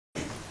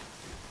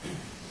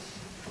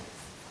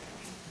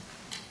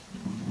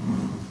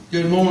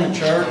Good morning,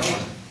 church.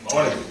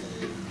 Morning.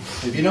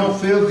 If you don't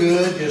feel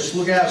good, just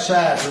look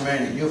outside for a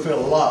minute. You'll feel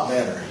a lot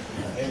better.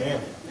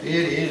 Amen. It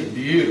is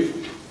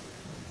beautiful.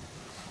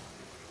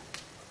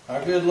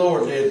 Our good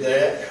Lord did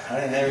that.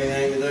 I didn't have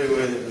anything to do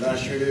with it, but I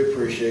sure do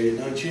appreciate it,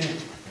 don't you?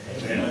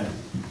 Amen.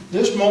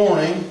 This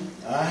morning,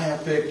 I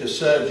have picked a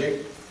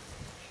subject.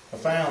 I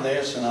found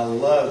this and I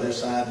love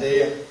this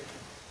idea.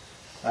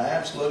 I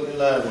absolutely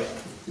love it.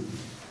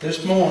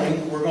 This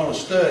morning, we're going to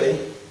study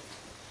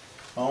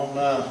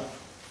on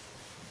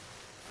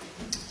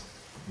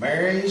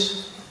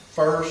Mary's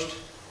first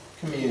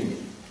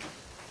communion.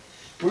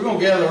 We're going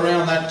to gather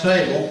around that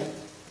table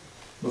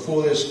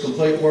before this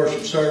complete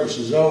worship service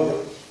is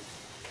over.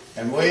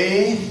 And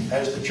we,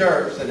 as the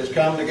church that has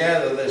come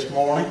together this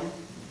morning,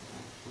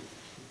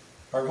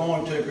 are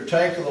going to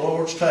partake of the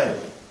Lord's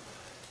table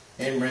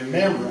in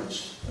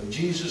remembrance of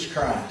Jesus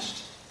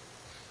Christ.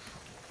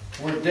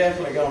 We're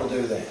definitely going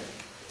to do that.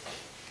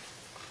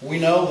 We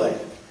know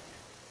that.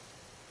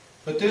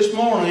 But this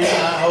morning,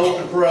 I hope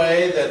and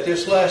pray that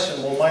this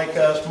lesson will make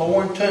us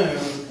more in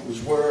tune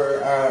with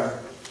where our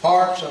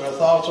hearts and our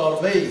thoughts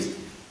ought to be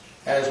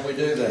as we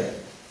do that.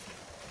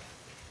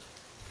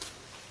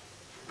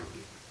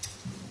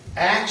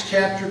 Acts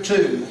chapter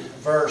 2,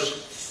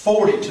 verse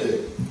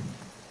 42.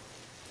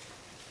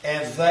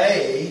 And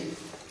they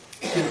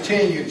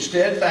continued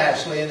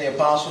steadfastly in the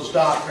apostles'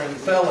 doctrine and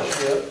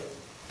fellowship,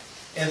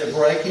 in the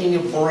breaking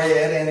of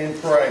bread and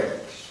in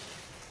prayers.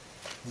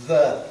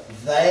 The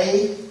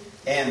they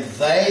and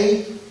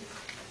they,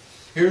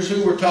 here's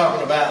who we're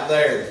talking about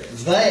there.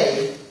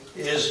 They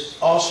is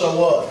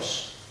also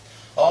us.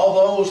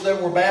 All those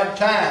that were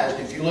baptized,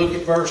 if you look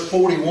at verse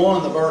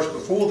 41, the verse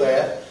before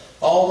that,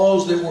 all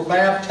those that were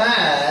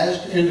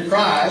baptized into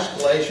Christ,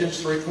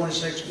 Galatians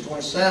 3:26 and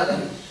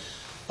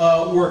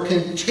 27, were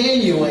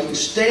continuing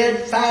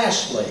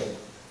steadfastly.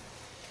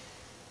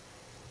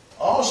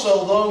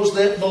 Also those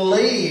that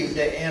believed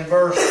in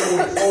verse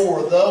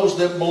 44, those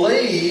that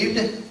believed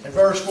in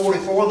verse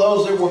 44,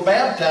 those that were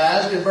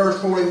baptized in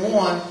verse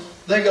 41,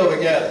 they go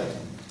together.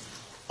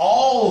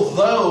 All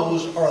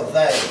those are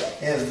they.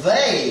 And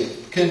they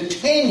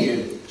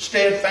continued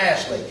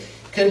steadfastly.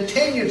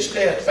 Continued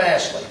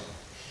steadfastly.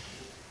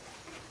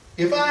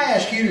 If I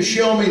ask you to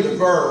show me the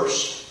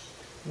verse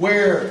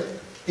where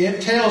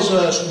it tells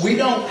us we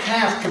don't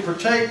have to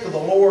partake of the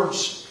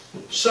Lord's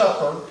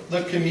Supper,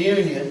 the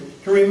communion,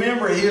 to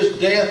remember His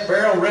death,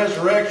 burial,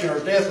 resurrection, or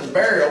death and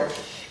burial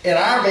in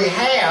our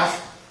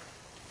behalf,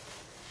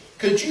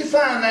 could you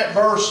find that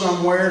verse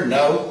somewhere?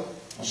 No.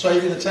 I'll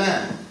save you the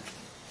time.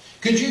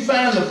 Could you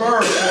find the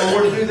verse where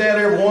we're to do that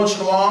every once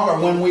in a while, or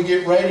when we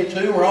get ready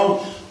to, or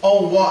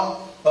on what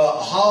a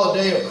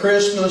holiday of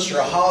Christmas or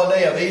a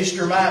holiday of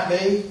Easter might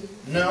be?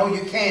 No,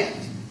 you can't.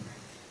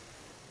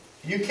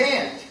 You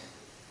can't.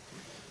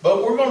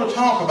 But we're going to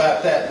talk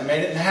about that in a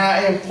minute and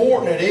how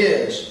important it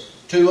is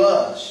to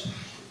us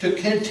to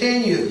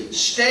continue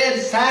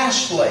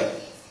steadfastly,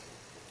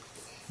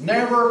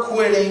 never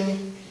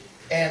quitting,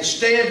 and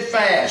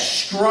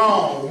steadfast,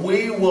 strong.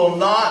 We will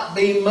not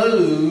be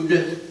moved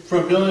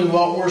from doing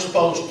what we're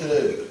supposed to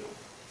do.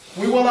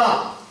 We will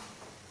not.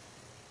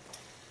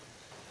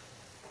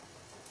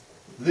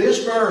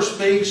 This verse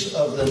speaks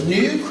of the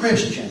new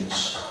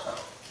Christians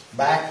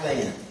back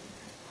then.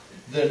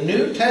 The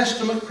New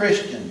Testament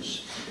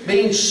Christians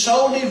being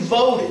so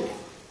devoted.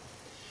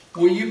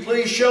 Will you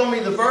please show me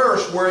the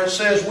verse where it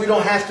says we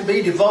don't have to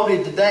be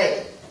devoted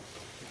today?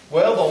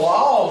 Well, the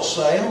laws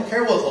say, I don't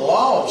care what the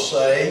laws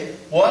say,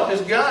 what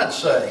does God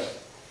say?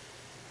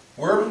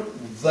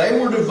 They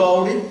were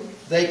devoted.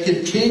 They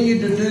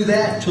continued to do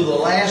that to the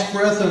last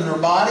breath in their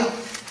body.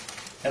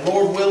 And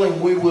Lord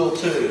willing, we will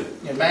too.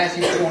 In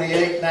Matthew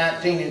 28,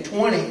 19 and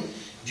 20,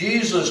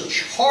 Jesus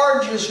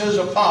charges His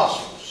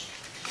apostles,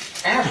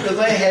 after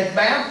they had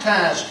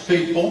baptized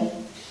people,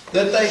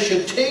 that they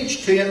should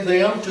teach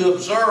them to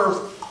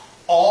observe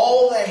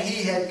all that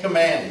He had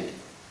commanded.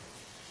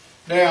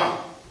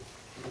 Now,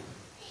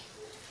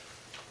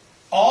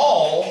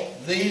 all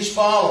these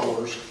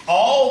followers,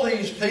 all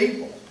these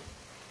people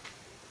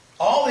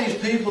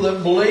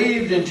that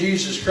believed in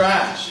Jesus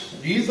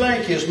Christ, do you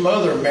think His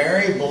mother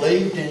Mary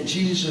believed in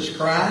Jesus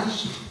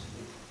Christ?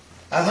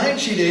 I think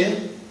she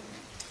did.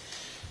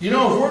 You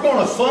know, if we're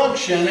going to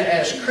function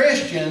as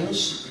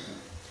Christians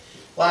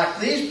like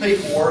these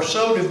people were,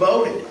 so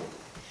devoted,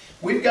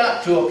 we've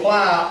got to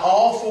apply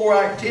all four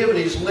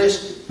activities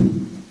listed.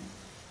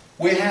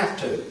 We have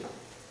to.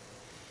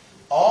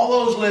 All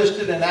those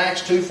listed in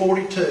Acts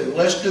 2:42.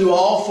 Let's do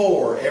all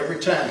four every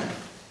time.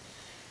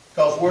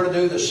 Because we're to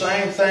do the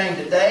same thing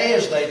today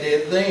as they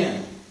did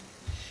then.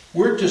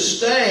 We're to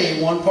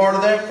stay one part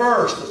of that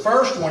verse. The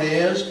first one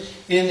is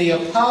in the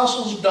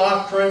apostles'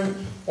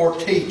 doctrine or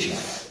teaching.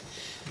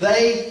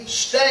 They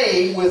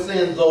stayed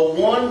within the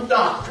one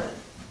doctrine.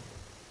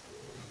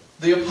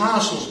 The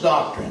apostles'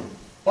 doctrine.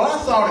 Well, I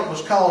thought it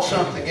was called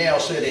something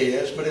else. It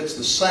is, but it's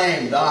the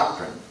same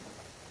doctrine.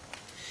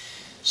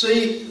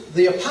 See,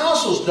 the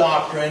apostles'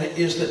 doctrine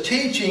is the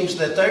teachings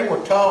that they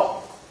were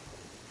taught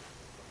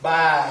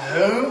by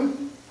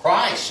whom?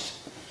 Christ.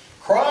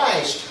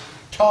 Christ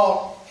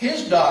taught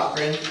his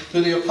doctrine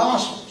to the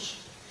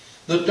apostles.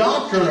 The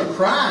doctrine of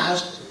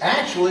Christ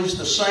actually is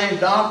the same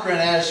doctrine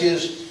as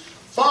his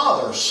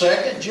Father.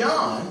 2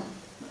 John,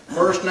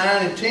 verse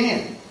 9 and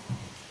 10,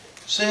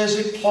 says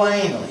it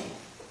plainly.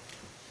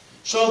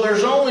 So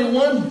there's only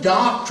one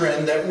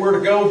doctrine that we're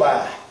to go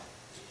by.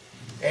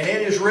 And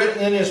it is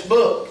written in this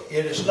book.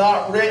 It is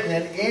not written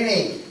in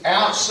any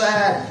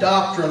outside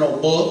doctrinal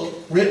book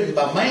written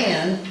by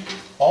man.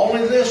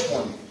 Only this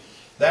one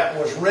that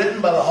was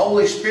written by the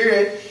Holy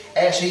Spirit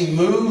as he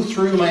moved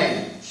through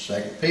man.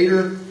 2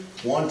 Peter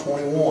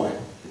 1:21.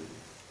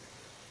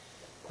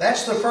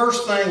 That's the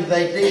first thing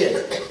they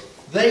did.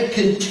 They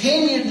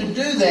continued to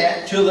do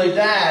that till they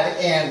died.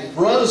 And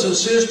brothers and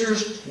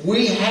sisters,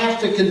 we have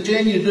to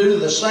continue to do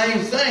the same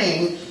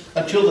thing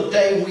until the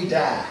day we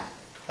die.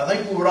 I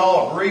think we would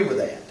all agree with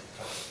that.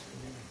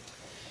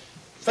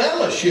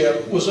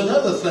 Fellowship was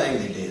another thing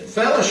they did.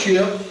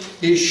 Fellowship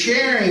is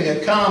sharing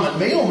a common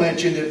meal,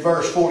 mentioned in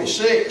verse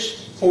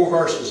 46, 4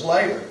 verses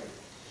later.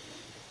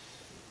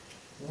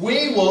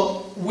 We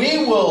will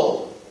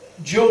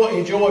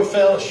enjoy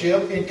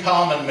fellowship in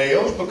common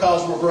meals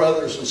because we're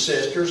brothers and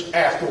sisters.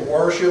 After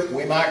worship,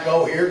 we might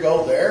go here,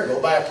 go there,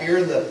 go back here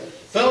in the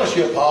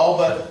fellowship hall.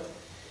 But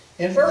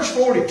in verse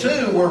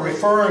 42, we're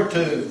referring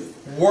to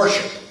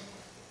worship.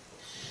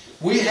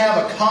 We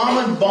have a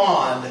common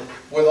bond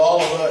with all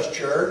of us,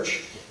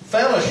 church.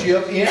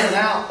 Fellowship in and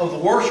out of the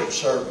worship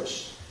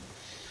service.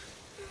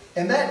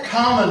 And that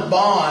common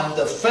bond,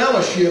 the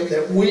fellowship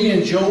that we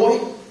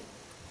enjoy,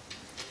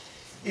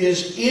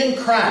 is in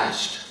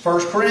Christ.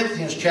 1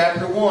 Corinthians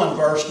chapter 1,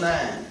 verse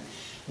 9.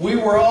 We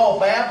were all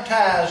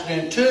baptized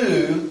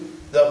into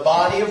the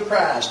body of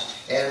Christ,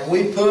 and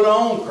we put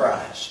on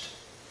Christ.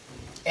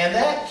 And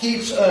that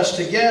keeps us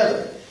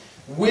together.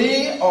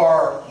 We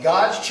are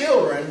God's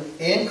children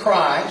in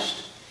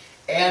Christ,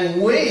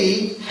 and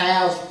we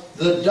have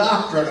the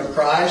doctrine of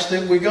Christ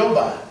that we go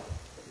by.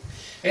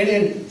 And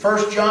in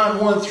 1 John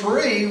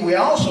 1:3, we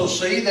also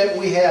see that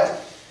we have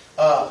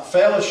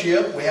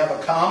fellowship, we have a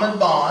common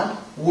bond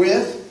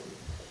with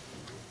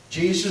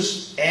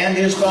Jesus and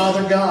his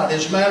Father God.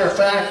 As a matter of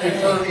fact,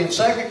 in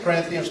 2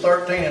 Corinthians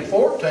 13 and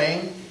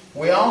 14,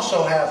 we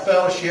also have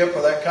fellowship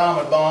or that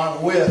common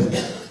bond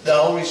with the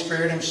Holy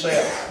Spirit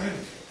himself.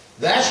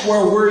 That's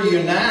where we're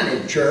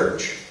united,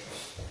 church.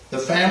 The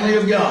family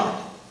of God.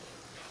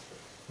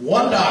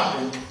 One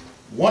doctrine,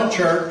 one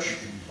church,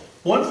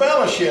 one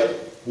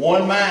fellowship,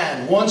 one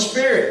mind, one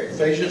spirit.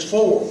 Ephesians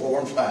 4, 4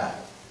 and 5.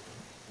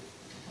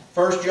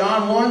 1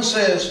 John 1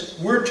 says,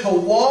 we're to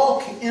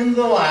walk in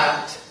the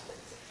light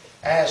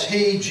as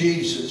he,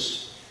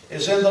 Jesus,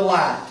 is in the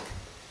light.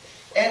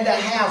 And to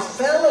have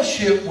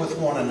fellowship with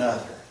one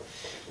another.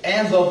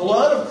 And the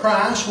blood of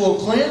Christ will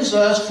cleanse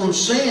us from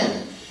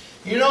sin.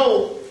 You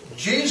know,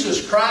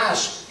 Jesus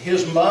Christ,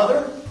 his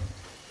mother,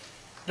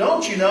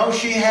 don't you know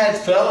she had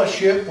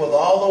fellowship with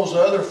all those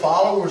other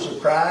followers of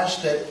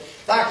Christ? That,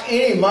 like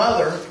any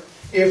mother,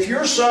 if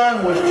your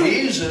son was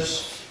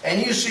Jesus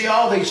and you see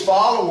all these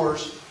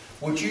followers,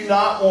 would you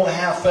not want to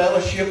have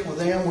fellowship with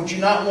them? Would you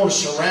not want to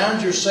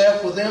surround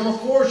yourself with them? Of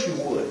course you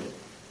would.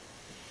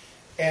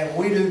 And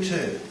we do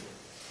too.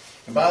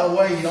 And by the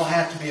way, you don't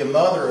have to be a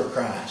mother of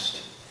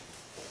Christ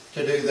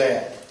to do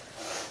that.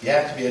 You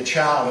have to be a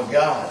child of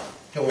God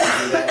to want to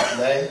do that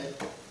today.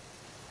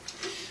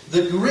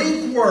 The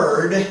Greek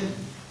word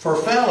for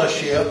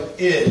fellowship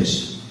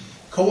is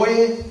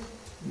koinonia.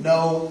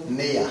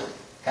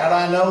 How do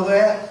I know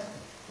that?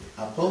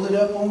 I pulled it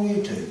up on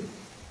YouTube.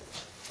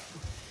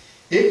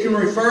 It can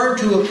refer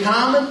to a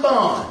common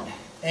bond,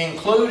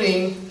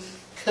 including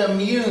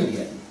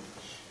communion.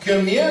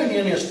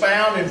 Communion is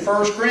found in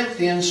 1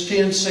 Corinthians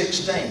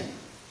 10:16.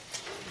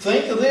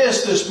 Think of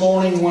this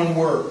morning when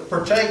we're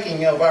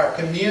partaking of our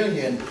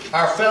communion,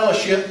 our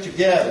fellowship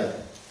together,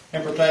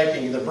 and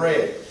partaking of the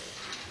bread.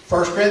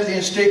 1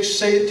 Corinthians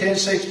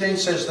 10:16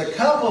 says, the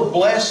cup of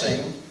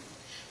blessing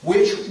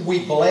which we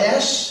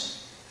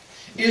bless,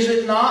 is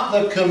it not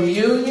the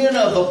communion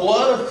of the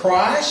blood of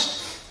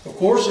Christ? Of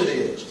course it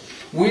is.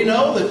 We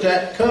know that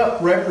that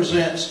cup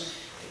represents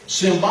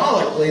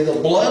symbolically the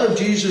blood of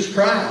Jesus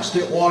Christ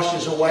that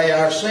washes away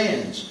our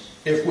sins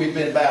if we've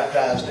been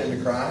baptized into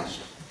Christ.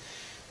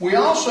 We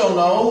also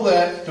know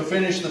that, to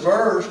finish the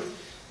verse,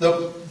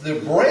 the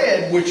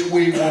bread which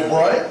we will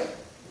break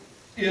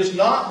is it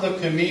not the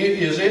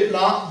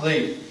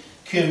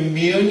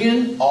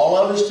communion, all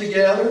of us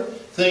together,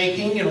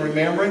 thinking and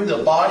remembering the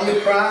body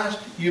of Christ?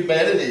 You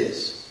bet it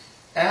is.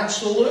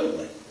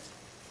 Absolutely.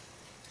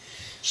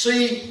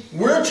 See,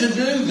 we're to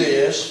do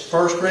this,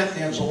 1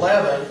 Corinthians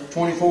 11,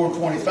 24 and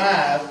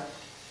 25.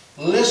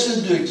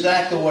 Listen to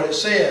exactly what it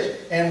says.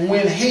 And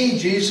when he,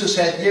 Jesus,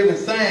 had given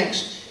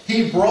thanks,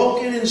 he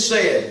broke it and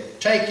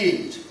said, take,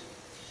 eat.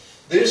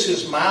 This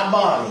is my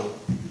body,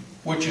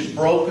 which is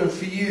broken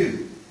for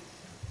you.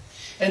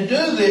 And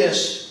do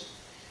this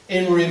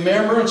in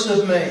remembrance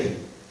of me.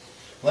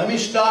 Let me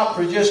stop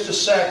for just a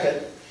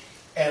second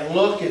and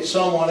look at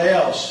someone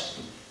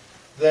else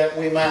that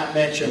we might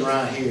mention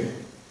right here.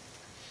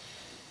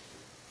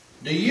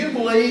 Do you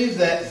believe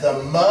that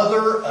the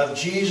mother of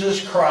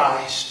Jesus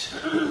Christ,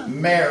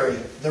 Mary,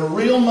 the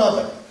real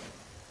mother,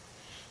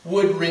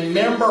 would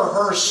remember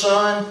her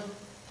son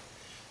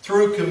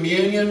through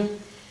communion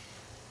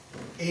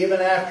even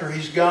after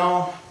he's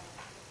gone?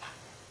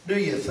 Do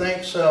you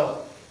think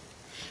so?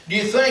 Do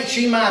you think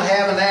she might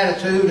have an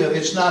attitude of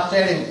it's not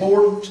that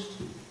important?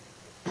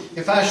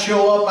 If I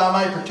show up,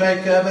 I may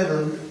partake of it,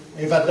 or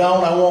if I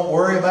don't, I won't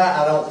worry about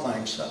it? I don't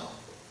think so.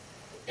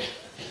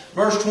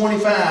 Verse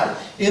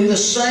 25, in the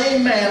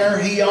same manner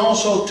he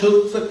also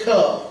took the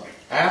cup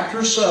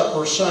after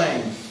supper,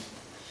 saying,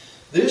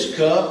 this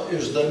cup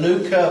is the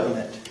new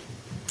covenant.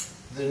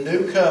 The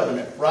new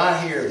covenant,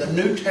 right here, the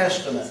New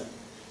Testament.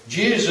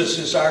 Jesus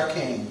is our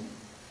King.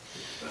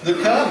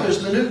 The cup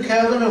is the new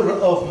covenant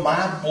of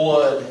my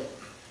blood.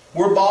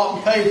 We're bought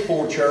and paid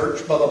for,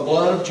 church, by the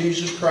blood of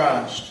Jesus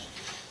Christ.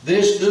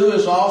 This do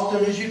as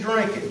often as you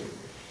drink it.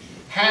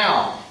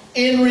 How?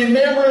 In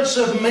remembrance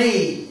of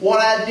me, what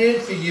I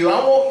did for you.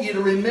 I want you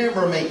to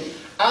remember me.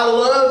 I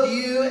love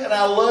you, and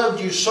I loved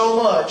you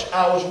so much,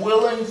 I was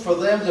willing for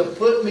them to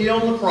put me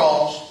on the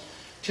cross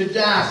to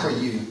die for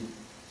you.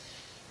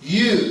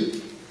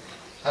 You.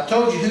 I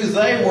told you who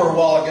they were a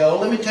while ago.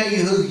 Let me tell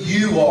you who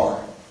you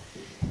are.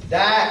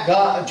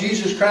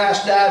 Jesus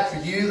Christ died for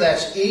you.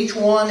 That's each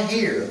one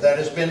here that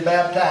has been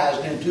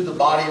baptized into the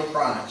body of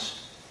Christ.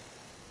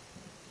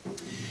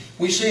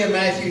 We see in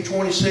Matthew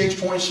 26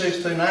 through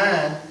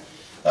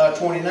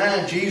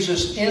 29,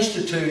 Jesus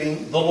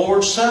instituting the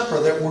Lord's Supper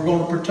that we're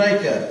going to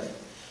partake of.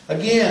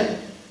 Again,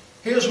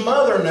 his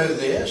mother knew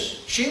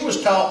this. She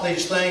was taught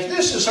these things.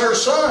 This is her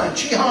son.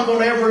 She hung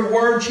on every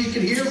word she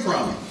could hear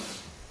from him.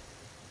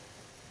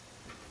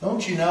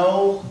 Don't you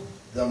know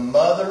the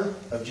mother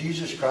of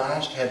Jesus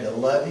Christ had to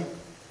love him?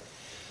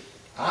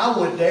 I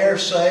would dare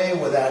say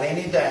without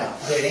any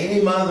doubt that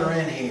any mother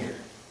in here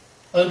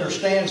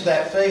understands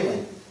that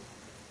feeling.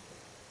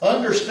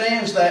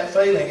 Understands that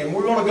feeling. And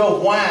we're going to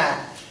go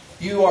why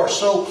you are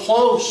so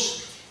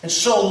close and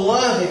so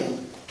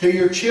loving to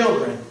your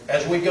children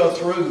as we go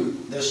through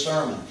this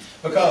sermon.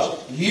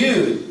 Because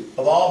you,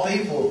 of all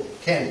people,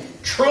 can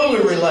truly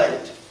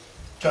relate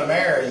to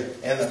Mary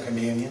and the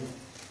communion.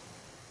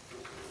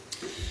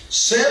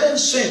 7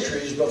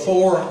 centuries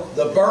before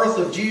the birth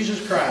of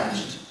Jesus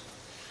Christ,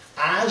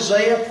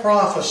 Isaiah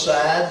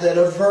prophesied that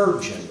a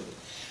virgin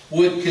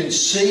would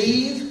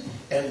conceive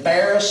and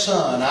bear a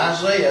son.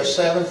 Isaiah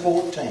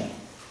 7:14.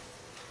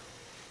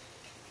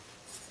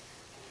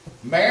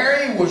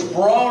 Mary was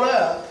brought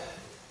up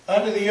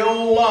under the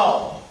old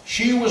law.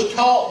 She was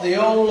taught the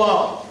old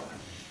law.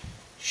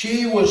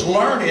 She was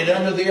learned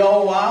under the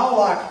old law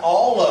like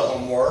all of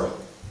them were.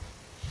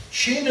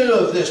 She knew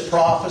of this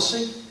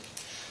prophecy.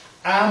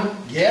 I'm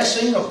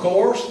guessing, of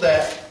course,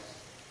 that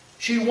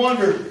she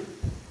wondered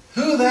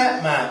who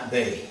that might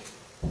be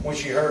when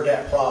she heard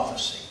that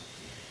prophecy.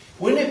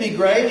 Wouldn't it be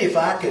great if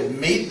I could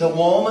meet the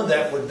woman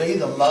that would be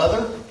the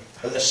mother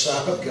of the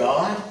Son of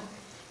God?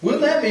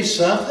 Wouldn't that be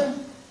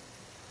something?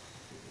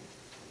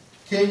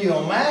 Can you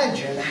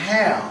imagine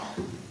how,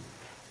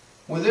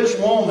 with this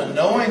woman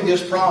knowing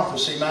this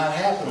prophecy might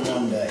happen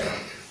one day,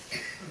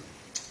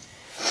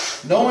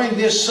 knowing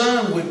this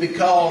son would be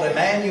called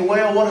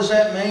Emmanuel, what does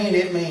that mean?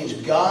 It means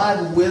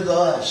God with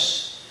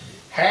us.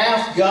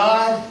 Half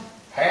God,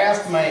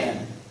 half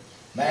man.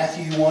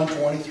 Matthew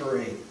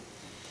 1:23.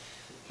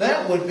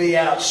 That would be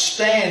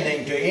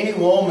outstanding to any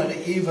woman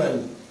to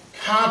even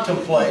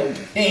contemplate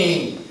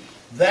being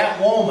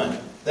that woman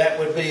that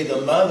would be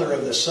the mother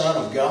of the Son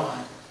of God.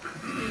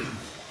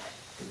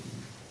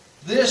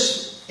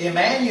 This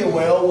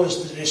Emmanuel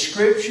was the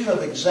description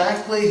of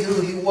exactly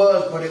who he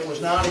was, but it was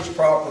not his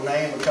proper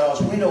name,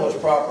 because we know his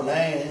proper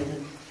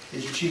name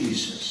is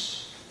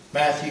Jesus.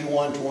 Matthew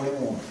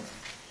 1:21.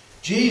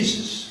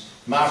 Jesus,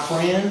 my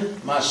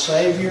friend, my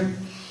Savior,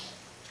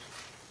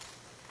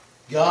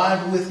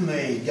 God with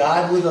me,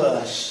 God with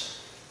us.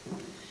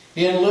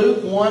 In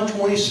Luke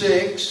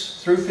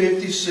 1:26 through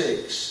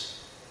 56,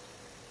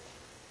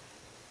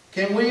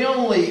 can we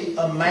only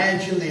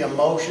imagine the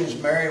emotions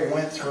Mary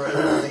went through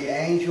when the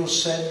angel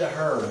said to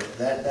her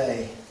that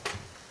day,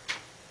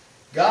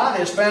 God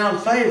has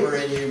found favor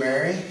in you,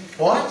 Mary.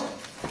 What?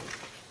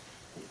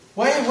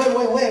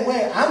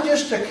 Wait. I'm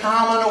just a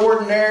common,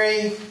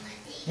 ordinary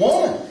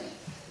woman.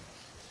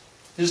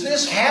 Is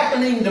this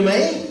happening to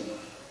me?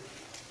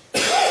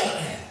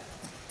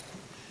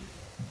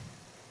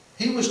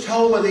 He was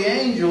told by the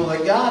angel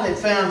that God had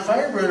found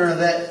favor in her,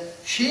 that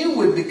she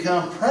would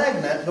become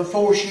pregnant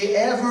before she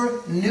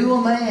ever knew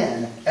a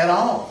man at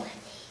all.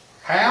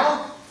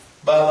 How?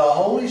 By the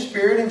Holy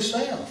Spirit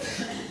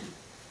Himself.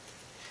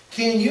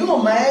 Can you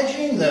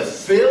imagine the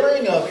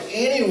feeling of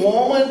any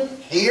woman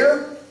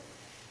here?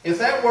 If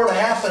that were to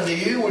happen to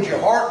you, would your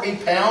heart be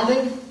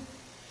pounding?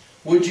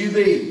 Would you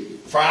be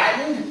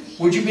frightened?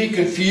 Would you be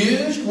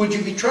confused? Would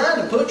you be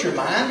trying to put your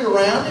mind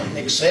around it and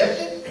accept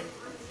it?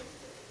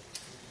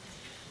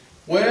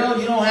 Well,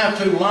 you don't have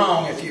too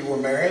long if you were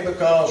married,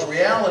 because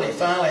reality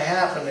finally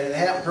happened, and it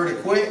happened pretty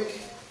quick.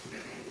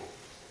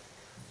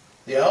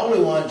 the Holy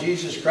One,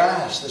 Jesus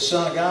Christ, the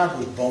Son of God,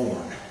 was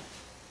born.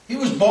 He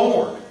was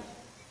born.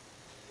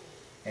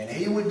 And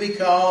He would be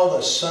called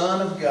the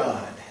Son of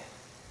God.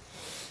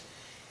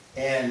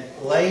 And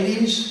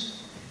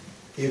ladies,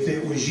 if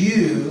it was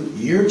you,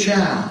 your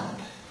child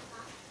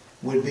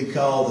would be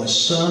called the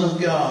Son of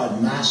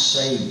God, my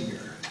Savior.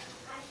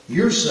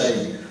 Your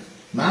Savior.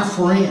 My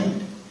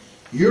friend.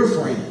 Your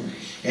friend.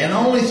 And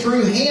only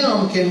through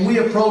Him can we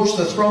approach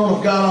the throne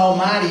of God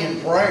Almighty in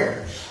prayer.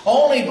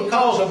 Only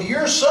because of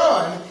your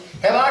Son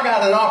have I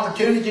got an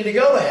opportunity to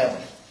go to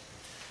heaven.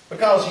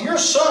 Because your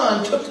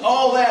Son took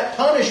all that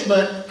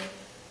punishment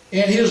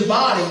in His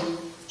body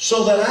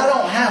so that I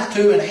don't have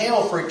to in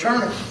hell for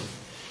eternity.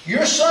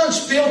 Your Son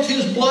spilled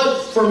His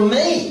blood for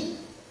me.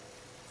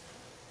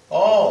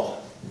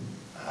 Oh,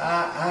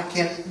 I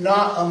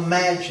cannot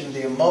imagine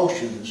the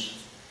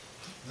emotions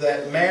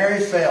that Mary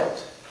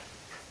felt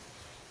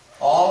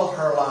all of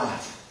her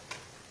life.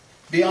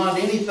 Beyond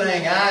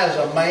anything I as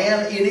a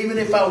man, and even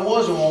if I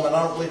was a woman,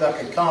 I don't believe I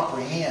could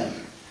comprehend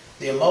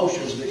the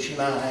emotions that she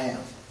might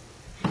have.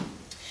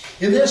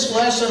 In this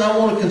lesson, I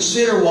want to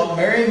consider what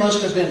Mary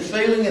must have been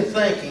feeling and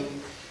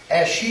thinking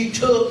as she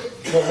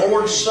took the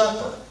Lord's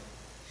Supper.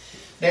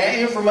 Now,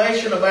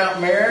 information about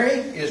Mary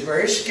is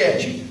very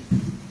sketchy.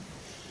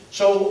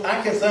 So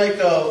I can think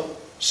of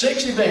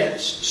 6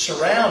 events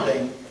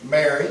surrounding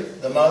Mary,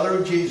 the mother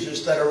of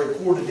Jesus, that are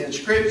recorded in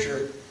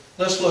Scripture.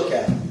 Let's look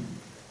at them.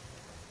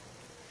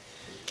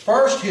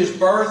 First, His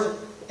birth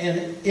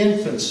and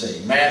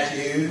infancy.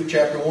 Matthew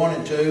chapter 1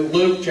 and 2,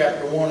 Luke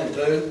chapter 1 and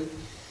 2.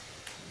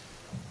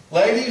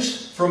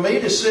 Ladies, for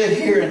me to sit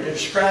here and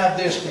describe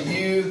this to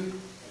you,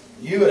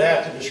 you would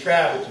have to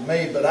describe it to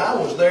me, but I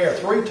was there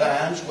 3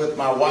 times with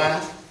my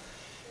wife,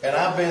 and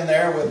I've been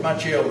there with my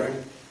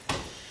children.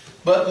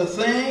 But the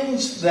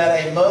things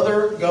that a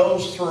mother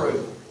goes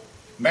through,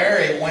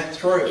 Mary went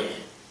through.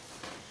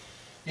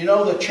 You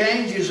know, the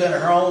changes in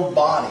her own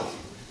body,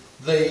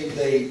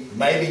 the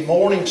maybe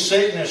morning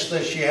sickness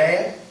that she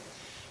had,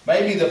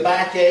 maybe the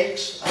back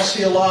aches. I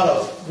see a lot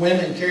of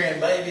women carrying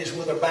babies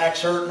with their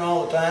backs hurting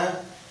all the time.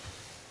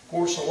 Of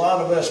course, a lot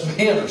of us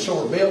men are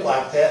sort of built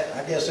like that.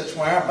 I guess that's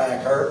why our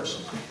back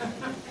hurts.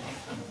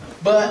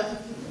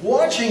 But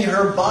watching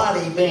her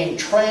body being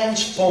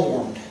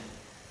transformed,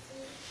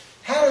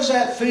 how does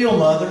that feel,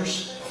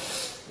 mothers?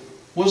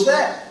 Was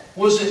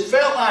it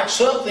felt like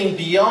something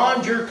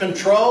beyond your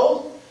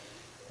control?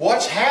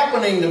 What's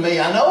happening to me?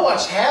 I know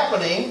what's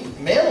happening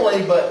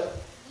mentally,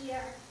 but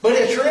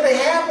it's really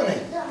happening.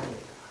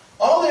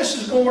 All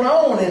this is going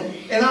on,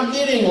 and I'm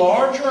getting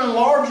larger and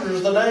larger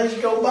as the days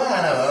go by,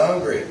 and I'm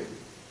hungry.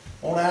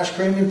 Want ice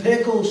cream and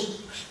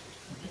pickles.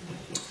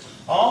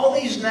 All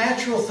these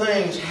natural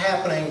things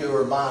happening to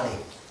her body.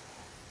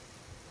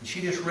 And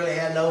she just really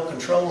had no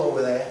control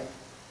over that.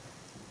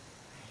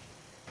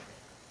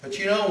 But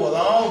you know, with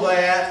all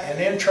that, and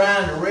then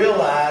trying to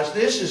realize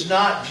this is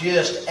not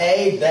just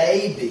a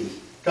baby,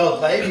 because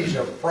babies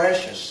are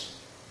precious.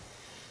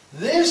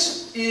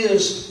 This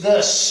is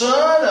the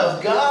Son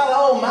of God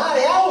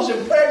Almighty. I was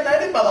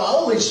impregnated by the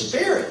Holy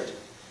Spirit.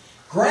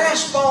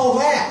 Grasp all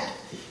that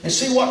and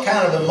see what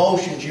kind of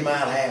emotions you might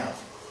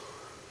have.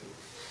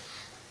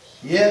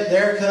 Yet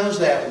there comes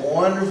that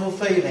wonderful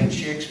feeling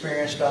she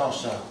experienced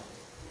also.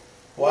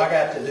 Well, I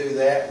got to do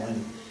that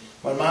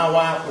when my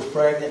wife was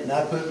pregnant and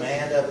I put my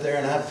hand up there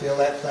and I'd feel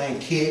that thing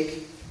kick.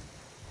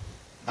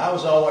 I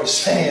was always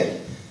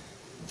saying,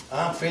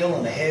 I'm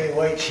feeling the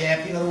heavyweight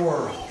champion of the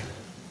world.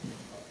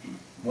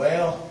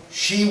 Well,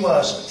 she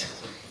wasn't.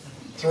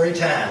 3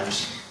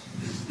 times.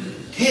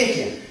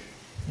 Kicking.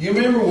 You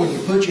remember when you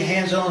put your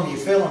hands on them and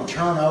you feel them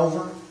turn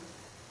over?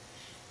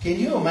 Can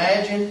you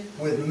imagine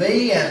with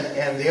me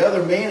and the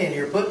other men and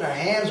you're putting our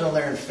hands on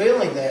there and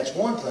feeling that's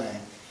one thing.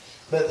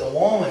 But the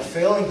woman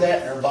feeling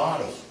that in her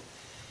body.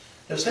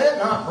 Does that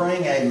not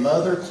bring a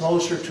mother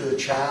closer to a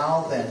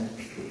child than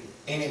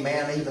any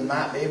man even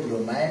might be able to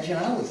imagine?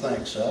 I would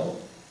think so.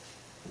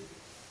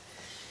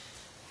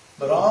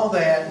 But all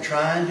that and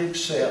trying to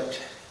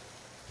accept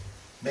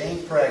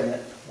being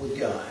pregnant with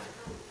God.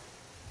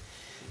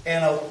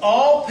 And of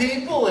all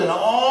people in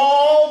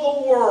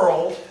all the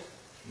world,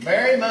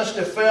 Mary must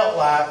have felt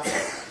like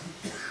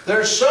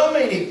there's so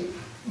many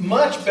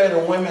much better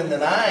women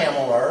than I am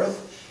on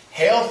earth.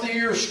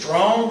 Healthier,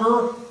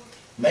 stronger,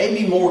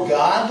 maybe more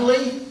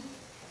godly.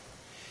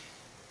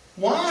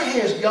 Why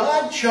has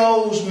God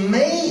chose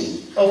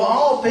me of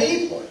all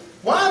people?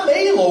 Why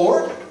me,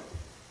 Lord?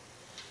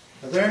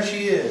 But there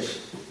she is,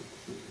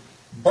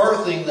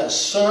 birthing the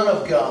Son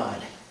of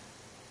God.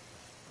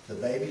 The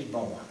baby's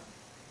born.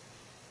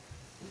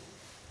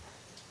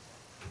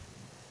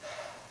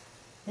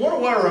 I wonder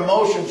what her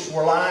emotions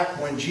were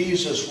like when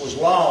Jesus was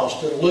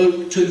lost in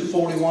Luke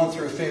 2:41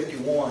 through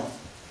 51.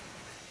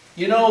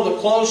 You know,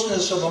 the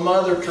closeness of a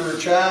mother to her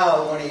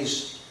child when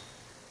he's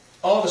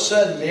all of a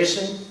sudden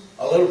missing,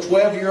 a little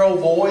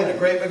 12-year-old boy in a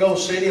great big old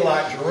city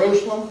like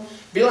Jerusalem.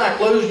 Be like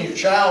losing your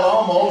child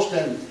almost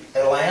in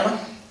Atlanta.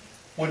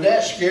 Would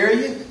that scare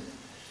you?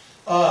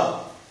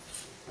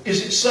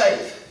 Is it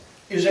safe?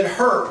 Is it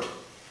hurt?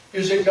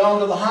 Is it gone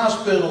to the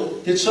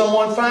hospital? Did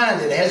someone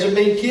find it? Has it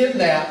been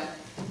kidnapped?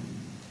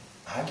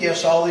 I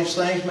guess all these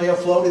things may have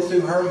floated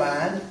through her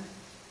mind.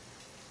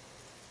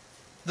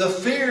 The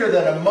fear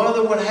that a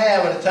mother would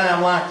have at a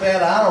time like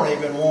that, I don't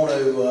even want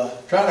to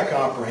try to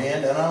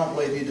comprehend, and I don't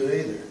believe you do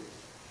either.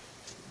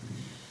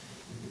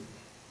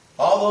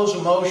 All those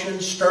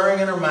emotions stirring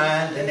in her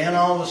mind, and then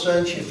all of a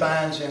sudden she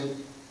finds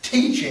him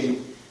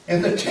teaching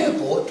in the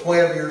temple at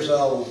 12 years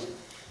old.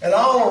 And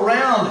all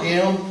around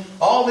him,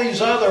 all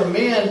these other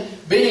men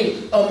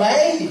being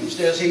amazed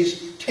as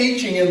he's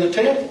teaching in the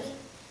temple.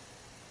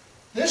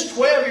 This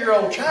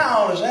 12-year-old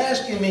child is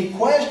asking me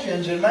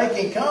questions and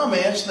making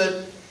comments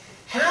that,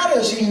 how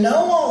does he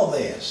know all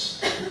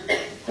this?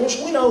 Of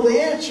course, we know the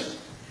answer.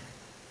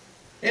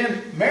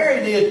 And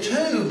Mary did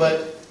too,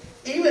 but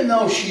even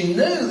though she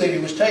knew that he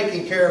was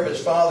taking care of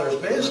his father's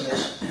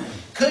business,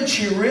 could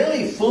she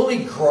really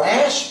fully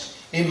grasp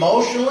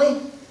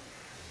emotionally?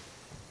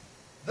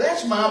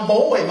 That's my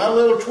boy, my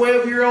little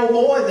 12-year-old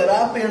boy that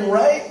I've been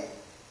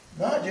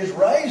not just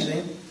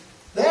raising.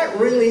 That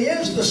really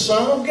is the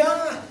Son of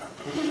God.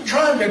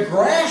 Trying to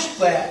grasp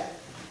that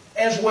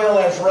as well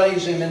as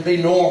raise him and be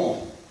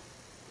normal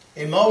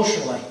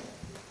emotionally.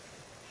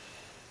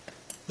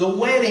 The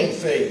wedding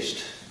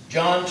feast,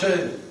 John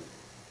 2.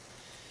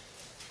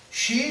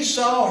 She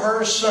saw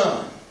her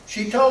son.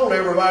 She told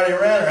everybody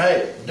around her,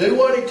 hey, do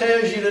what he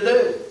tells you to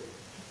do.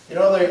 You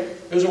know, there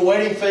was a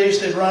wedding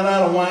feast, they'd run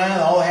out of wine,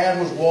 all they had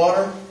was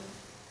water.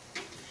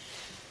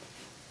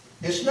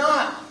 It's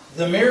not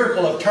the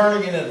miracle of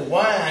turning it into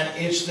wine,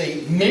 it's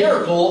the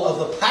miracle of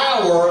the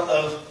power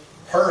of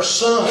her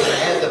son. It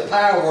had the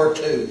power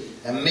to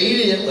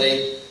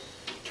immediately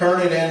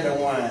turn it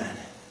into wine.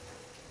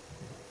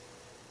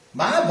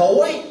 My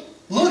boy,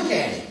 look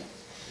at him.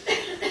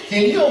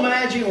 Can you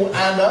imagine?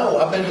 I know,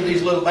 I've been to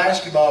these little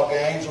basketball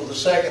games with the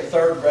second,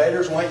 third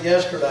graders, went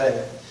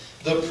yesterday.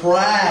 The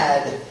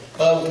pride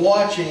of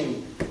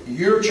watching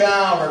your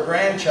child or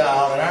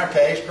grandchild, in our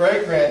case,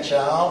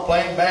 great-grandchild,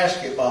 playing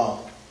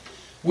basketball.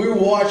 We were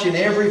watching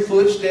every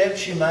footstep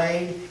she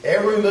made,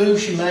 every move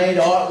she made.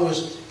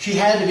 She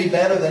had to be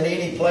better than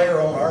any player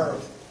on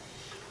earth.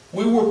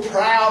 We were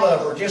proud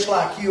of her, just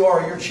like you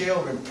are your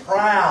children.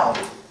 Proud.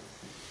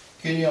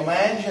 Can you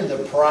imagine the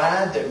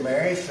pride that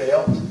Mary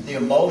felt, the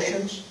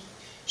emotions?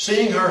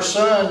 Seeing her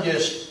son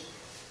just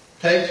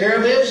take care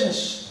of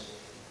business.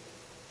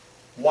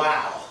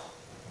 Wow.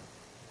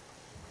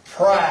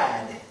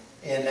 Pride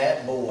in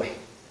that boy.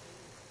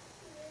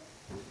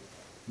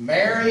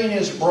 Mary and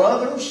his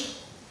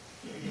brothers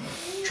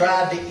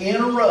tried to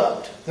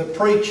interrupt the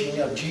preaching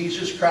of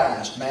Jesus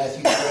Christ,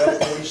 Matthew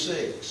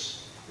 12:46.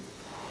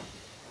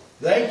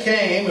 They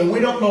came, and we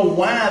don't know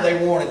why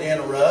they wanted to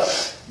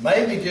interrupt.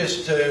 Maybe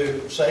just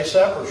to say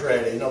supper's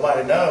ready.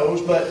 Nobody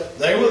knows, but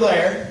they were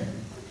there,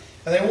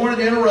 and they wanted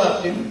to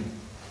interrupt him.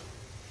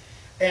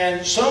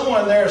 And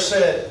someone there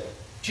said,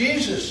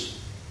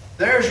 Jesus,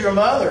 there's your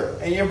mother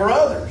and your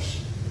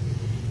brothers.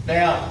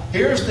 Now,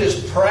 here's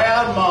this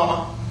proud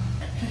mama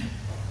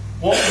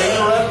wanting to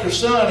interrupt her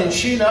son, and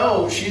she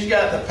knows she's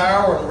got the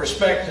power and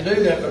respect to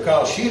do that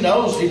because she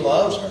knows he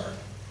loves her.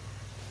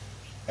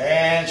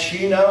 And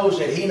she knows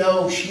that he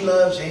knows she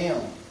loves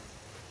him.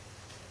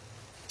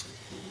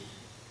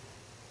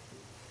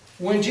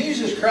 When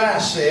Jesus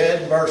Christ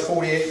said in verse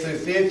 48 through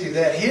 50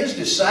 that his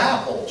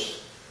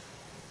disciples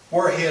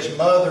were his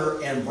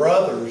mother and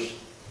brothers,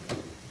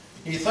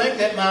 do you think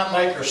that might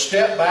make her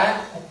step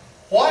back?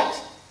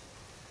 What?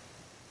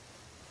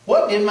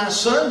 What did my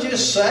son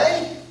just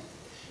say?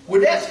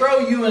 Would that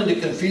throw you into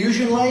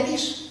confusion,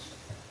 ladies?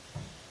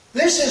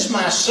 This is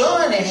my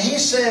son, and he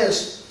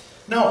says,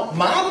 no,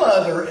 my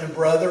mother and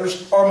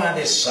brothers are my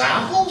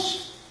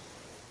disciples?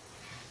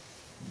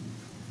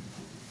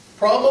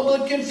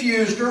 Probably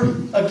confused her.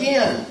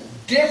 Again,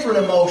 different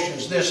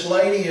emotions this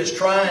lady is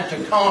trying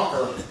to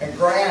conquer and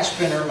grasp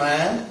in her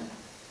mind.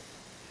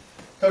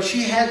 Because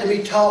she had to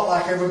be taught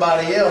like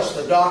everybody else,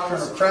 the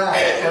doctrine of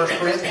Christ, 1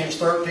 Corinthians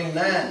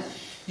 13:9.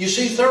 You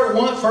see,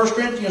 1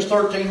 Corinthians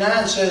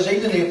 13:9 says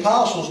even the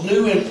apostles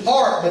knew in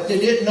part, but they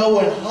didn't know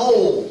in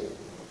whole.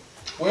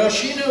 Well,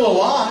 she knew a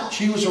lot.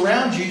 She was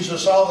around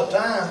Jesus all the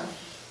time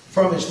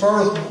from his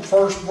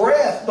first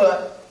breath,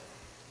 but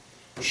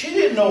she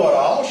didn't know it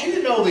all. She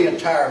didn't know the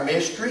entire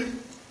mystery.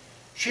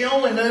 She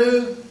only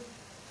knew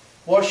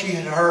what she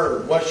had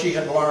heard, what she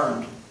had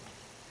learned.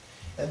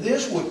 And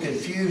this would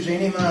confuse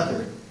any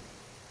mother.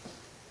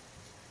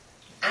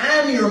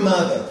 I'm your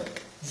mother.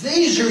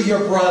 These are your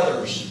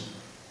brothers.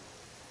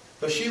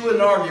 But she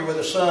wouldn't argue with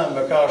her son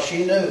because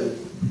she knew,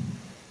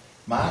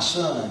 my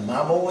son,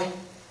 my boy,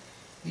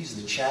 he's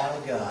the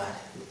child of God.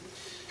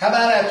 How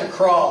about at the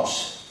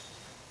cross?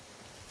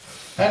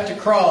 At the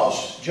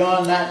cross,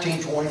 John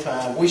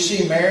 19:25, we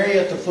see Mary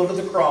at the foot of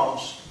the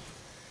cross.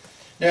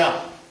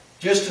 Now,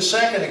 just a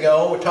second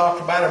ago, we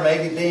talked about her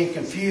maybe being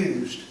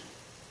confused.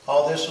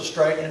 All this will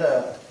straighten it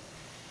up.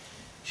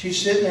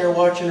 She's sitting there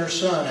watching her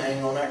son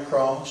hang on that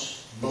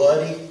cross,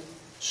 bloody,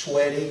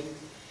 sweaty,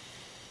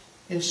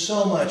 in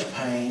so much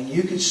pain.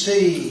 You could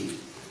see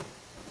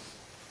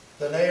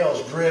the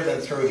nails driven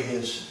through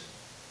his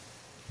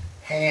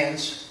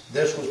hands.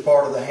 This was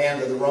part of the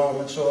hand of the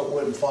Roman, so it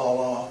wouldn't fall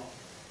off.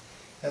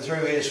 And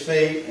through his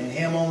feet, and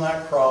him on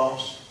that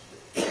cross.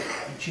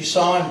 She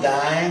saw him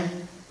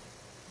dying.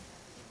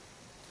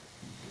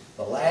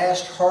 The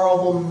last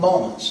horrible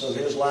moments of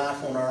his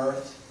life on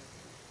earth.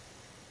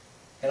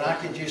 And I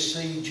could just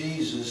see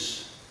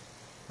Jesus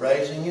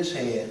raising his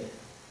head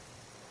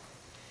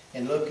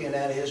and looking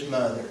at his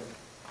mother.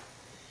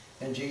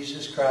 And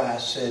Jesus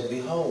Christ said,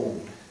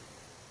 "Behold,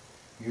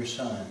 your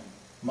son."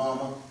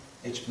 Mama,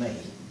 it's me.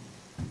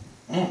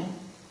 And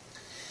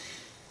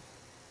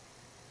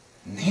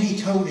then he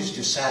told his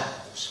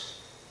disciples,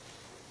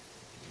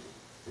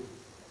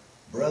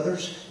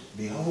 "Brothers,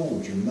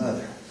 behold your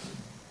mother."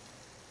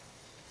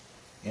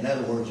 In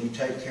other words, you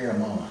take care of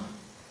Mama.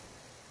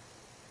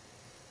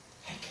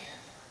 Take care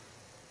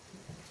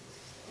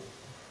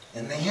of her.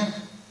 And then,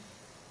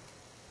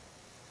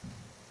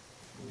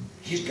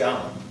 he's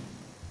gone.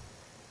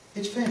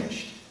 It's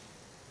finished.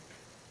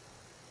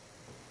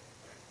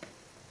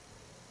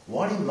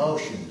 What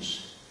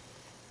emotions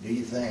do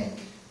you think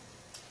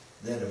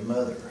that a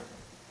mother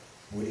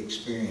would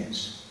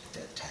experience at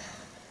that time?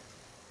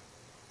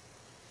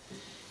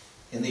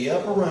 In the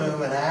upper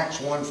room in Acts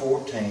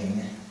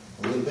 1:14,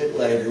 a little bit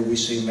later, we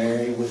see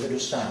Mary with the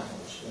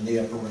disciples in the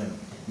upper room.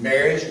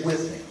 Mary's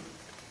with them,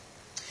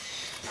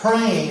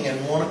 praying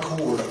in one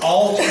accord,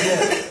 all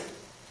together.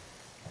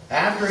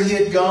 After he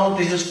had gone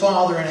to his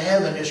Father in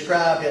heaven,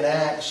 described in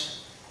Acts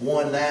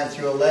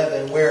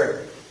 1:9-11,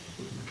 where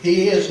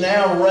he is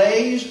now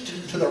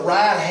raised to the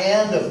right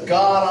hand of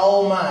God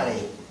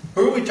Almighty.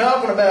 Who are we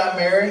talking about,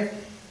 Mary?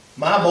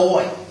 My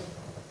boy.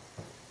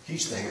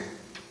 He's there.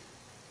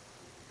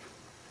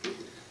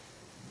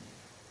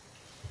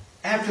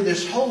 After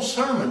this whole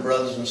sermon,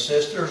 brothers and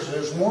sisters,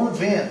 there's one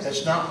event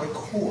that's not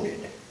recorded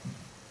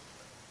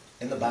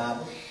in the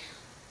Bible.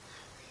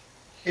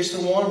 It's the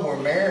one where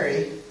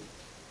Mary,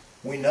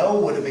 we know,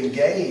 would have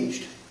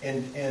engaged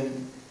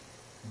in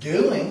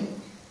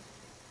doing.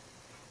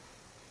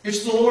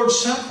 It's the Lord's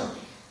Supper.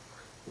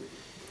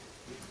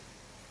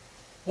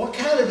 What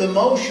kind of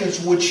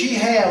emotions would she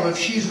have if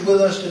she's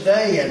with us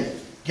today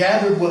and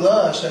gathered with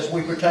us as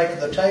we partake of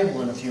the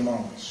table in a few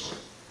moments?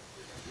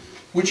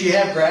 Would she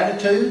have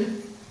gratitude?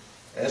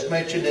 As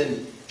mentioned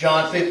in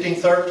John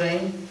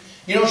 15:13.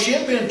 You know, she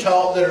had been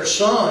taught that her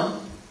son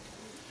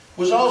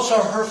was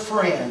also her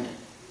friend.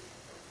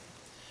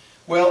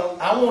 Well,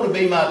 I want to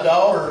be my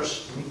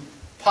daughter's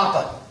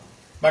papa,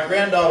 my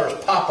granddaughter's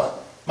papa,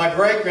 my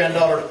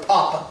great-granddaughter's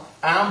papa.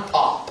 I'm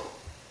Pop.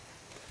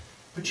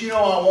 But you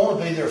know, I want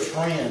to be their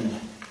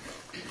friend.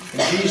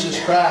 And Jesus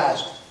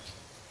Christ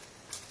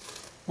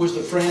was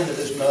the friend of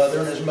his mother,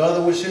 and his mother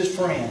was his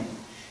friend.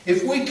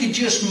 If we could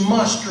just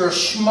muster a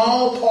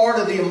small part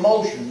of the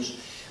emotions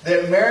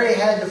that Mary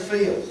had to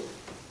feel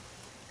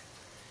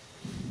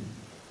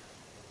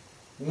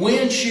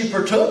when she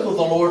partook of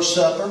the Lord's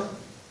Supper,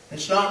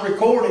 it's not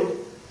recorded,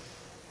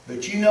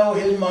 but you know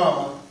his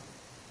mama.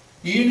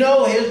 You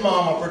know his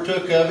mama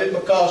partook of it,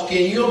 because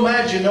can you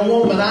imagine the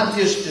woman I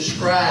just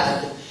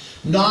described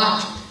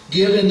not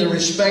giving the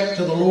respect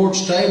to the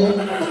Lord's table,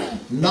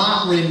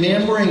 not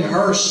remembering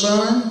her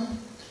son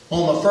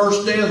on the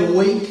first day of the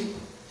week?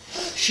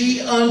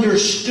 She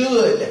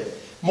understood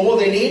more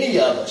than any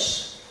of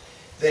us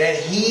that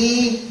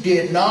he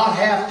did not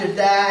have to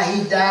die.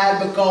 He died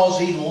because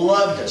he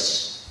loved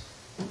us.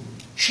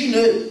 She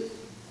knew.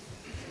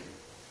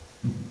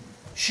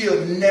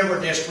 She'll never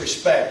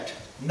disrespect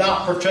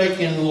not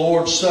partaking in the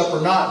Lord's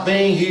Supper, not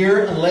being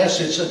here unless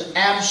it's an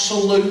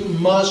absolute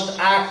must.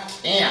 I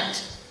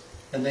can't.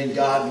 And then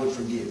God would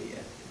forgive you.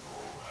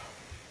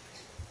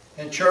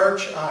 And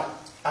church,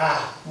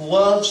 I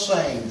love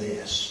saying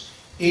this.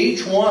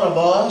 Each one of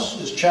us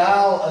as a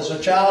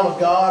child of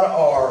God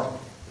are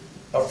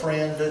a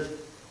friend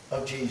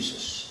of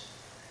Jesus.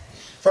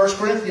 1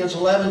 Corinthians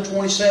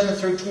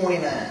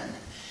 11:27-29.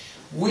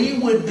 We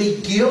would be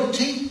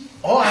guilty,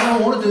 I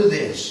don't want to do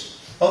this,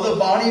 of the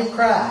body of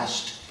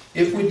Christ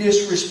if we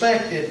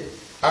disrespected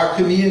our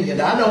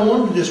communion. I don't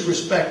want to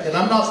disrespect it.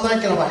 I'm not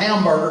thinking of a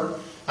hamburger.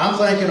 I'm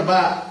thinking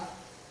about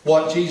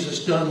what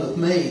Jesus done with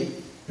me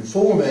and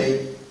for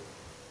me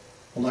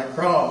on that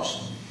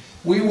cross.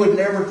 We would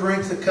never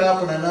drink the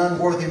cup in an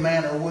unworthy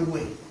manner, would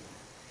we?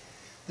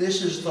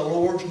 This is the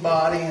Lord's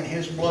body and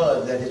his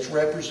blood that it's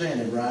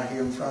represented right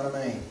here in front of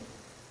me.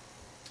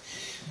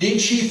 Did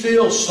she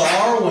feel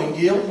sorrow and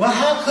guilt? Well,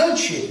 how could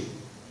she?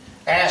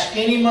 Ask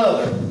any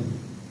mother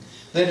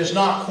that has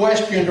not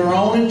questioned her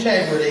own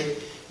integrity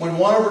when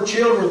one of her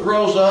children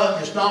grows up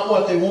and it's not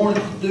what they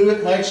wanted to do,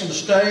 it makes a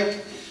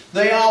mistake.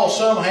 They all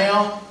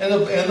somehow, and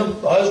the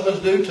husbands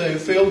do too,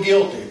 feel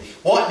guilty.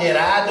 What did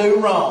I do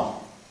wrong?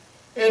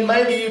 And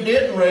maybe you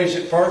didn't raise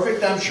it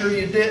perfect. I'm sure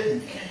you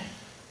didn't.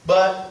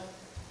 But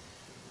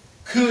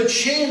could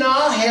she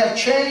not have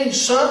changed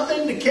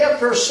something to keep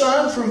her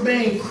son from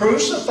being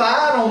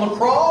crucified on the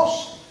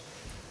cross?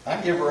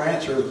 I give her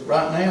answer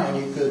right now,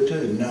 and you could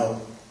too. No.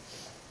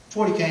 That's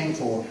what he came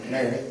for,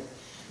 Mary.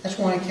 That's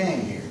why he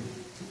came here.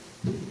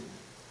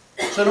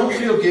 So don't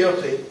feel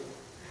guilty.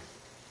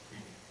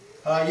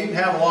 You can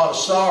have a lot of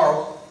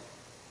sorrow.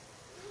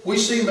 We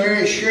see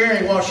Mary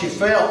sharing what she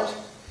felt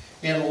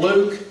in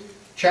Luke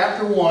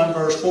chapter 1,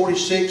 verse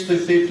 46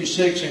 through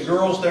 56. And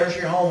girls, there's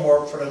your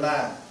homework for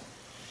tonight.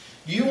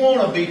 You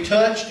want to be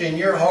touched in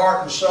your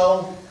heart and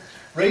soul?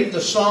 Read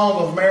the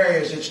Song of Mary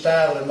as it's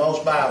titled in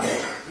most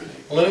Bibles.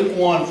 Luke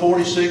 1,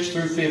 46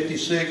 through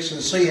 56,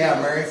 and see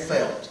how Mary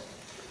felt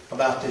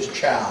about this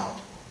child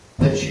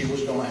that she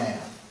was going to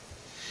have.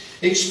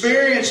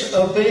 Experience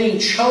of being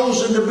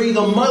chosen to be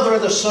the mother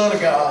of the Son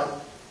of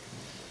God.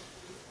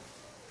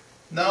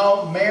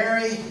 No,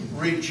 Mary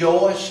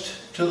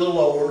rejoiced to the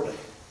Lord.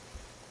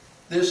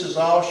 This is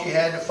all she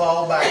had to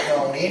fall back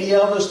on. Any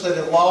of us that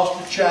have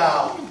lost a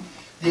child,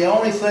 the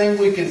only thing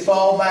we can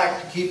fall back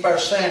to keep our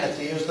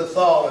sanity is the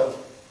thought of,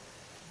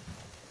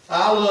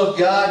 I love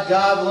God,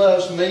 God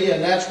loves me,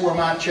 and that's where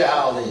my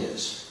child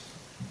is.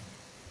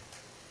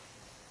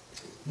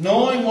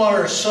 Knowing what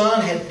her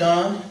son had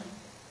done,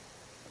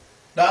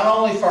 not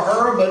only for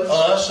her, but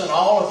us and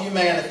all of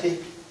humanity,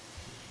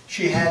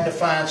 she had to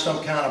find some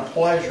kind of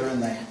pleasure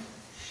in that.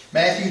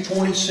 Matthew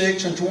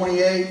 26 and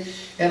 28,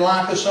 and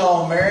like us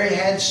all, Mary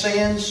had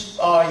sins.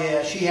 Oh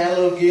yeah, she had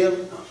a little guilt.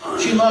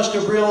 She must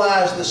have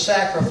realized the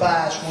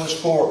sacrifice was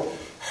for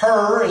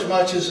her as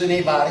much as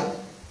anybody.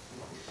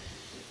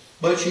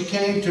 But she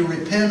came to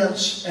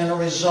repentance and a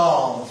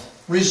resolve.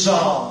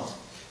 Resolve.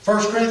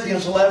 1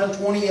 Corinthians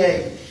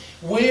 11:28.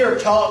 We are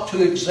taught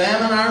to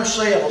examine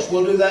ourselves.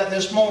 We'll do that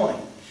this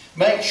morning.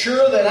 Make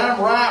sure that I'm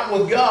right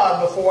with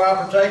God before I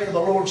partake of the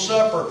Lord's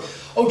Supper.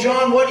 Oh,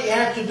 John, what do you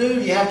have to do?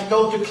 Do you have to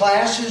go through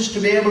classes to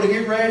be able to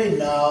get ready?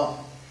 No.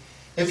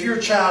 If you're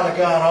a child of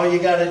God, all you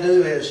got to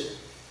do is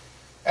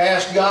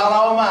ask God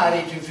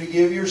Almighty to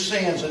forgive your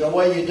sins. And the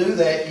way you do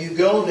that, you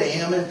go to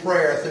Him in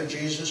prayer through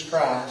Jesus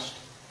Christ.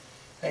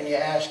 And you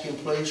ask Him,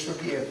 please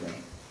forgive me.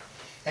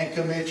 And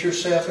commit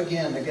yourself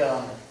again to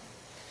God.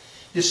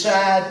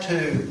 Decide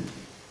to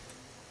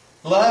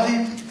love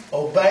Him,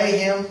 obey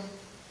Him,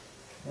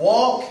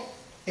 walk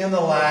in the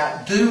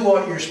light, do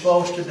what you're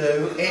supposed to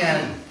do,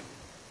 and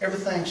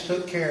everything's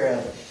took care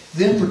of.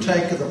 Then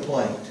partake of the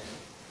plate.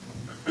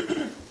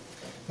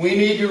 We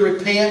need to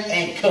repent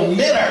and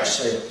commit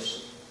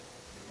ourselves.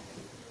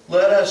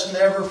 Let us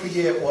never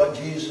forget what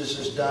Jesus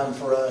has done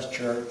for us,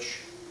 church.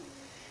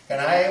 And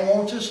how He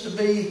wants us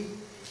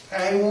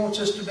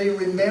to be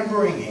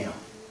remembering Him.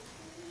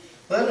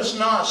 Let us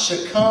not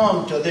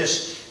succumb to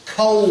this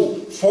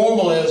cold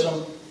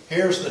formalism.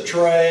 Here's the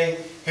tray.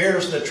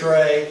 Here's the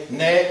tray.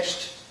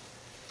 Next.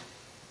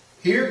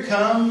 Here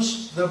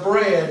comes the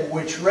bread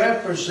which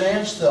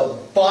represents the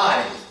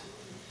body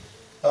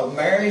of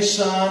Mary's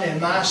Son and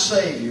my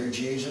Savior,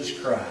 Jesus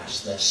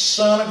Christ, the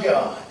Son of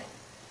God.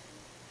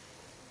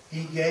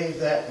 He gave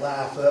that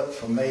life up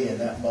for me in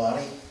that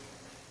body.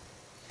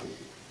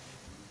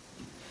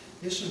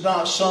 This is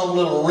not some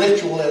little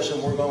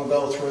ritualism we're going to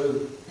go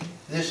through.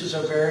 This is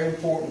a very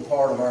important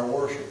part of our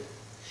worship.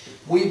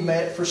 We've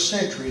met for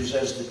centuries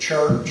as the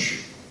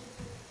church.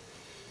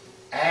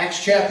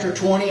 Acts chapter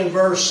 20 and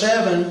verse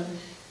 7,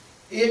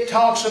 it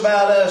talks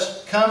about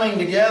us coming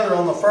together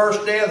on the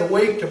first day of the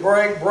week to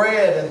break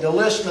bread and to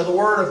listen to the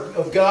Word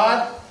of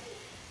God.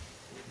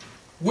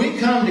 We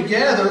come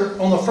together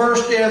on the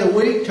first day of the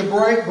week to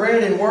break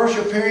bread and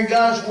worship, hearing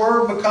God's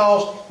Word,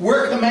 because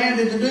we're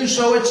commanded to do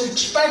so. It's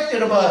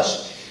expected of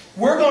us.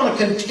 We're going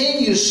to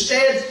continue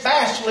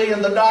steadfastly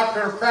in the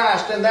doctrine of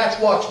Christ, and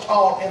that's what's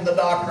taught in the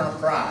doctrine of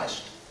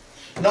Christ.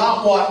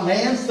 Not what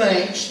man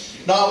thinks,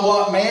 not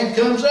what man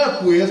comes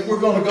up with. We're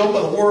going to go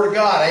by the Word of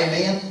God.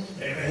 Amen?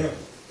 Amen.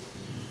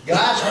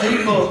 God's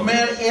people have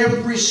met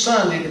every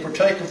Sunday to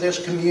partake of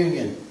this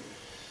communion,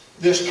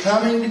 this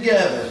coming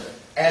together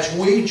as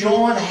we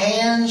join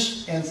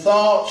hands and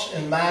thoughts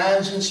and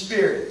minds and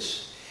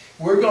spirits.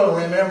 We're going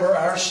to remember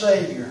our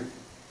Savior.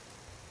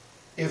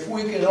 If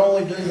we could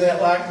only do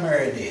that like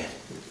Mary did.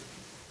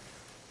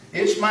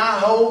 It's my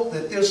hope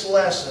that this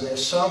lesson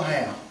has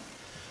somehow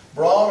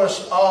brought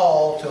us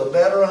all to a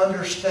better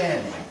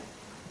understanding.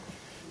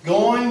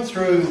 Going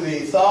through the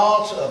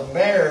thoughts of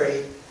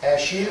Mary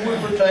as she would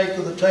partake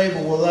of the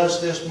table with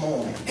us this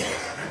morning.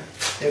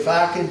 If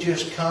I can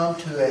just come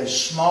to a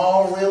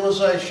small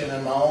realization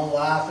in my own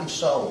life and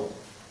soul,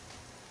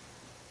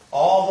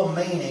 all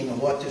the meaning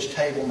of what this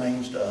table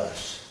means to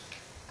us.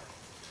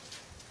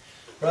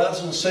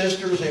 Brothers and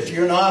sisters, if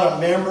you're not a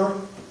member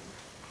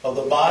of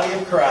the body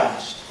of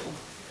Christ,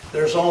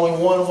 there's only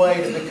one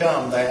way to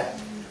become that.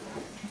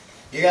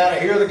 You got to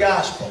hear the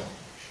gospel.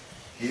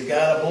 You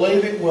got to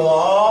believe it with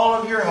all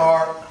of your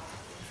heart.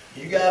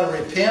 You got to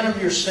repent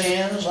of your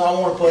sins. I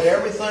want to put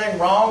everything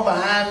wrong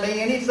behind me.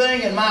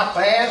 Anything in my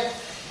past,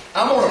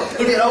 I'm going to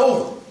put it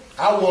over.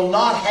 I will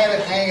not have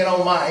it hanging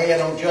on my head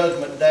on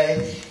Judgment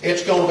Day.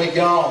 It's going to be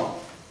gone.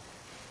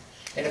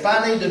 And if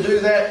I need to do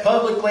that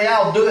publicly,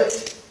 I'll do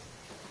it.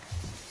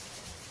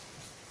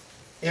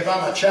 If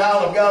I'm a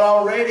child of God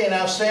already and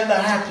I've sinned,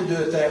 I have to do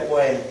it that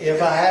way.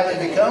 If I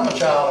haven't become a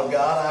child of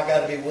God, I've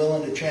got to be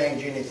willing to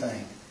change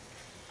anything.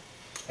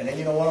 And then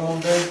you know what I'm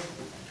going to do?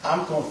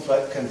 I'm going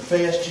to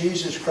confess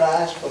Jesus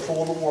Christ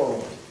before the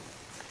world.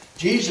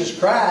 Jesus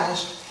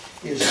Christ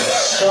is the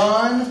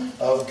Son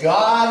of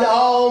God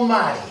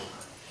Almighty.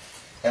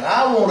 And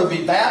I want to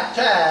be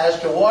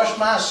baptized to wash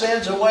my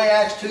sins away,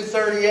 Acts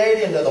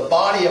 2:38, into the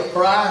body of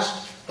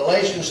Christ,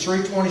 Galatians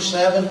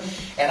 3:27.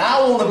 And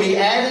I want to be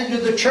added to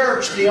the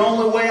church the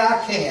only way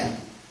I can,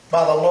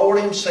 by the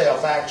Lord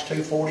Himself, Acts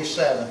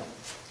 2:47.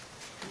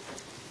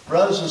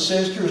 Brothers and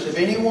sisters, if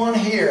anyone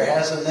here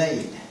has a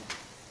need,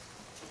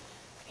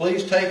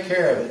 please take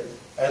care of it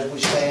as we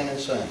stand and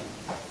sing.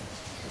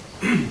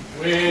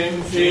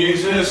 When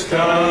Jesus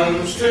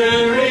comes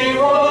to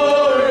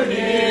reward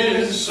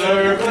His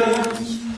servants,